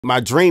My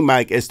dream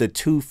mic is the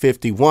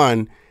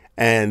 251,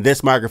 and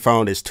this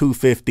microphone is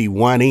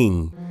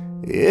 251ing.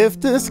 If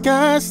the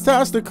sky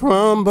starts to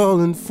crumble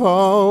and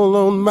fall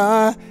on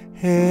my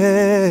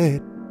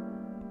head,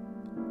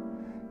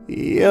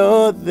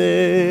 you're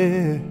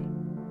there.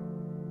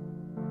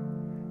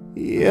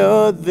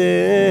 You're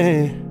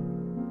there.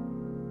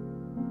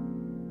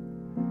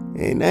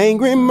 An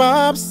angry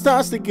mob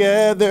starts to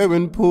gather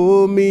and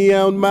pull me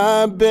out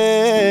my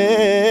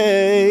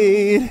bed.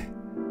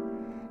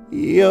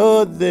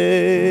 You're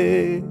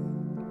there.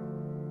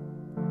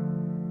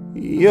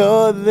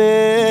 You're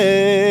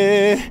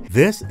there.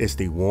 This is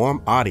the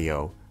Warm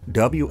Audio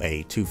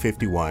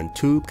WA-251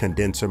 tube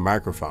condenser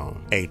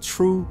microphone, a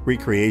true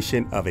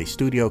recreation of a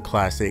studio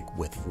classic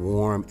with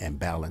warm and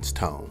balanced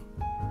tone.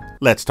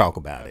 Let's talk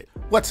about it.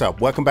 What's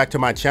up? Welcome back to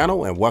my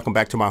channel and welcome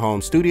back to my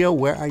home studio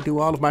where I do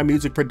all of my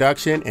music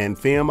production and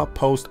film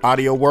post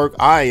audio work.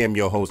 I am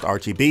your host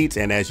Archie Beats,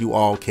 and as you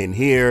all can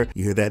hear,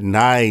 you hear that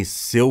nice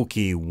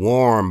silky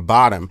warm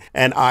bottom,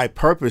 and I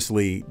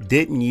purposely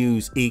didn't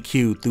use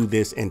EQ through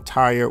this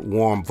entire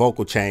warm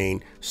vocal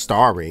chain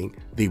starring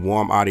the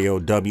Warm Audio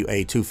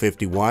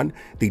WA-251,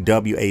 the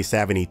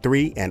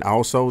WA-73, and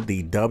also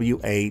the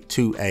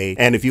WA-2A.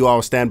 And if you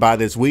all stand by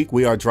this week,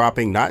 we are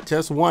dropping not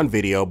just one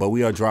video, but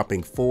we are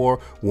dropping 4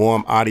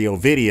 Warm Audio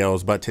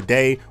videos. But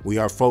today we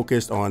are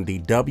focused on the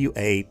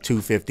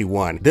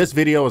WA-251. This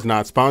video is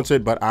not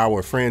sponsored, but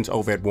our friends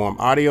over at Warm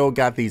Audio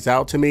got these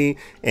out to me,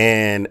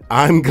 and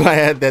I'm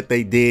glad that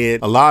they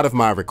did. A lot of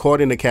my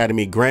Recording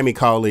Academy Grammy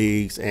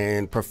colleagues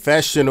and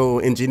professional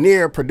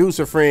engineer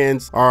producer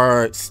friends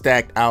are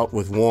stacked out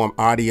with Warm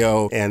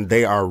Audio, and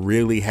they are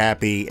really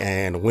happy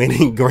and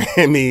winning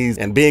Grammys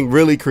and being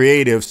really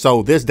creative.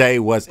 So this day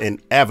was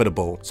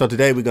inevitable. So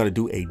today we're going to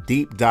do a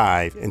deep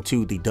dive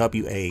into the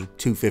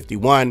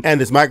WA-251,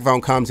 and this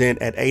microphone comes in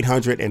at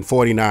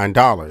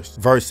 $849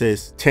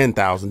 versus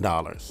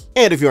 $10,000.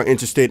 And if you're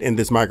interested in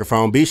this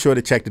microphone, be sure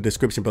to check the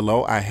description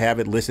below. I have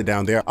it listed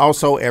down there.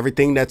 Also,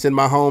 everything that's in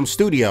my home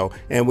studio.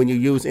 And when you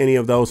use any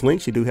of those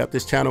links, you do help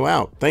this channel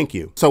out. Thank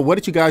you. So what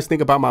did you guys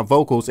think about my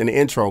vocals in the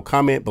intro?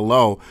 Comment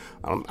below.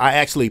 I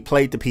actually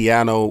played the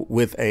piano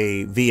with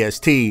a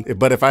VST,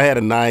 but if I had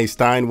a nice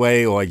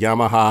Steinway or a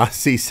Yamaha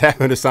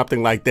C7 or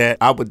something like that,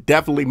 I would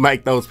definitely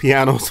mic those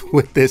pianos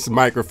with this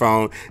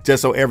microphone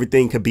just so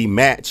everything could be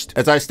matched.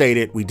 As I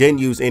stated, we didn't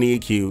use any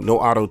EQ, no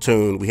auto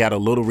tune. We had a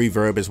little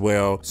reverb as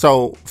well.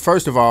 So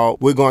first of all,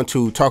 we're going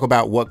to talk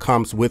about what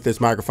comes with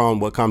this microphone,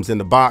 what comes in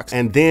the box,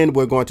 and then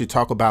we're going to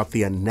talk about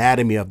the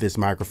anatomy of this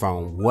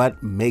microphone.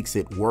 What makes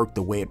it work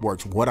the way it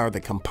works? What are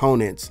the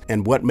components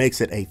and what makes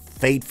it a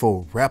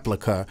faithful replica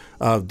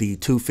of the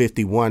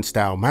 251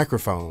 style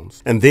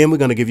microphones? And then we're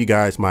going to give you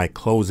guys my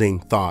closing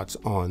thoughts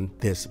on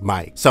this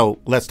mic. So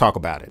let's talk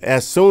about it.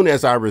 As soon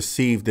as I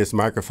received this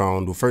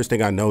microphone, the first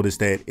thing I noticed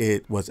that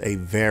it was a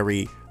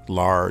very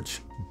large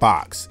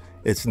box.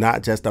 It's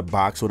not just a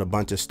box with a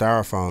bunch of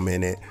styrofoam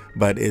in it,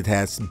 but it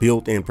has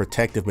built-in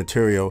protective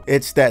material.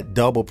 It's that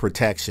double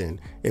protection.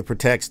 It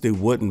protects the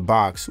wooden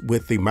box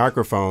with the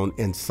microphone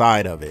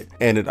inside of it.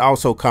 And it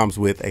also comes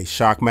with a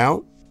shock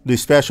mount, the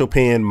special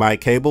pin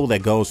mic cable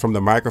that goes from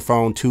the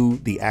microphone to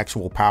the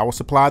actual power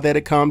supply that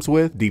it comes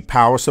with, the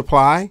power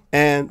supply,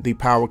 and the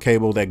power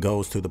cable that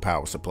goes to the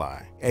power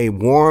supply. A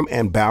warm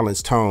and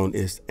balanced tone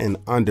is an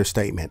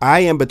understatement.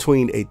 I am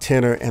between a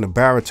tenor and a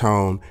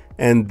baritone,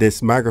 and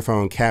this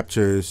microphone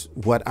captures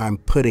what I'm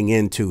putting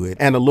into it,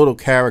 and a little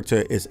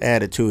character is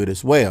added to it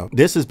as well.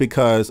 This is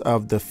because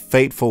of the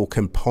faithful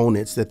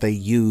components that they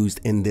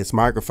used in this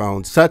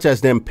microphone, such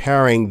as them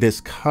pairing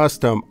this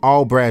custom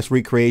all brass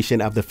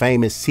recreation of the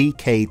famous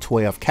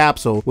CK12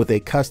 capsule with a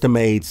custom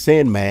made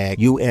SynMag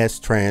US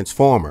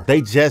transformer.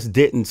 They just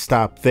didn't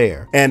stop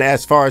there. And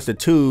as far as the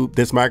tube,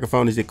 this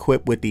microphone is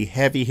equipped with the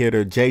heavy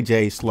hitter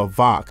JJ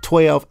Slovak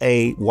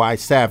 12A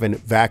Y7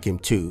 vacuum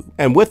tube.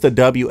 And with the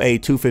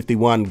WA-251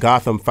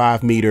 Gotham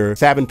 5-meter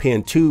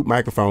 7-pin tube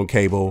microphone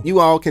cable, you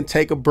all can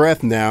take a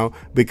breath now,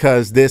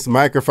 because this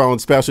microphone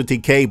specialty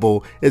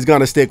cable is going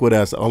to stick with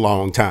us a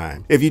long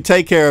time. If you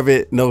take care of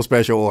it, no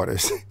special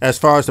orders. As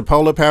far as the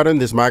polar pattern,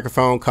 this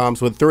microphone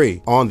comes with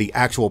 3. On the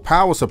actual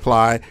power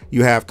supply,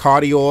 you have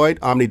cardioid,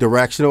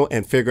 omnidirectional,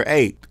 and figure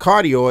 8.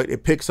 Cardioid,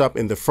 it picks up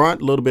in the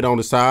front, a little bit on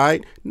the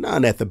side,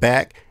 none at the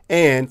back.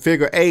 And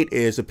figure 8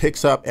 is it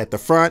picks up at the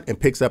front and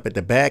picks up at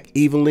the back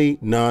evenly,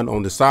 none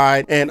on the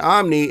side. And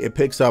Omni, it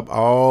picks up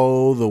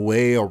all the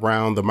way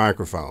around the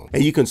microphone.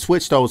 And you can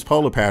switch those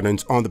polar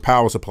patterns on the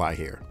power supply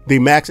here. The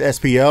max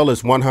SPL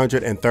is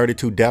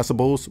 132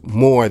 decibels,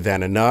 more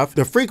than enough.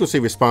 The frequency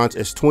response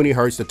is 20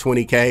 Hertz to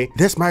 20K.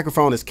 This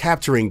microphone is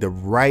capturing the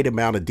right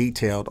amount of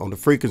detail on the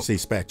frequency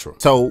spectrum.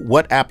 So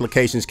what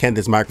applications can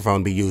this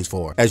microphone be used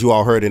for? As you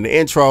all heard in the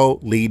intro,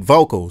 lead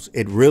vocals.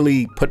 It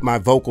really put my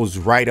vocals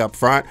right up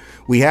front.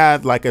 We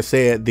have, like I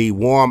said, the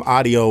Warm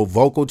Audio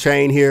vocal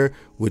chain here,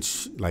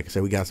 which, like I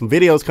said, we got some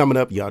videos coming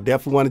up. Y'all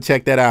definitely want to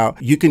check that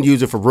out. You can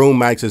use it for room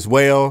mics as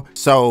well.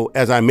 So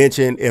as I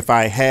mentioned, if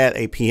I had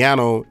a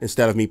piano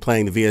instead of me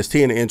playing the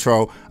VST in the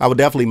intro, I would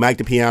definitely mic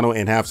the piano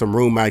and have some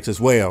room mics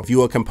as well. If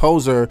you're a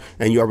composer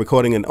and you are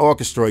recording an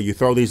orchestra, you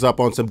throw these up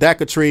on some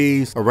deca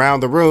trees around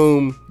the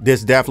room,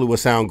 this definitely will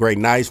sound great.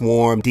 Nice,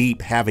 warm,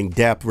 deep, having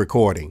depth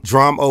recording.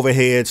 Drum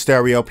overhead,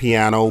 stereo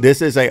piano.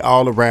 This is a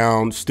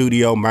all-around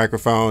studio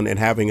microphone, and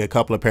having a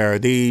couple of pair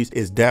of these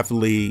is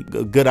definitely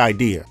a good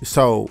idea.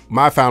 So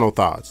my final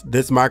thoughts,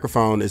 this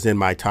microphone is in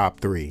my top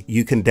 3.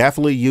 You can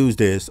definitely use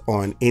this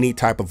on any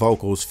type of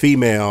vocals,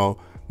 female,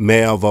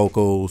 male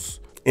vocals,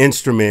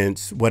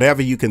 instruments,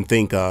 whatever you can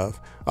think of,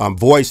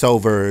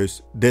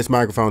 voiceovers. This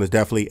microphone is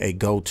definitely a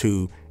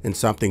go-to and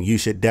something you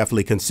should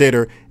definitely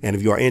consider. And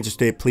if you are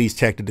interested, please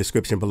check the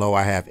description below.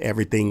 I have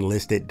everything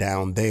listed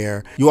down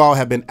there. You all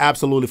have been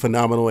absolutely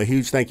phenomenal. A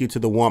huge thank you to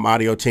the Warm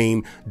Audio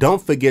team.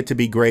 Don't forget to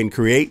be great and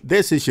create.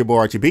 This is your boy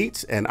Archie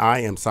Beats, and I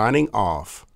am signing off.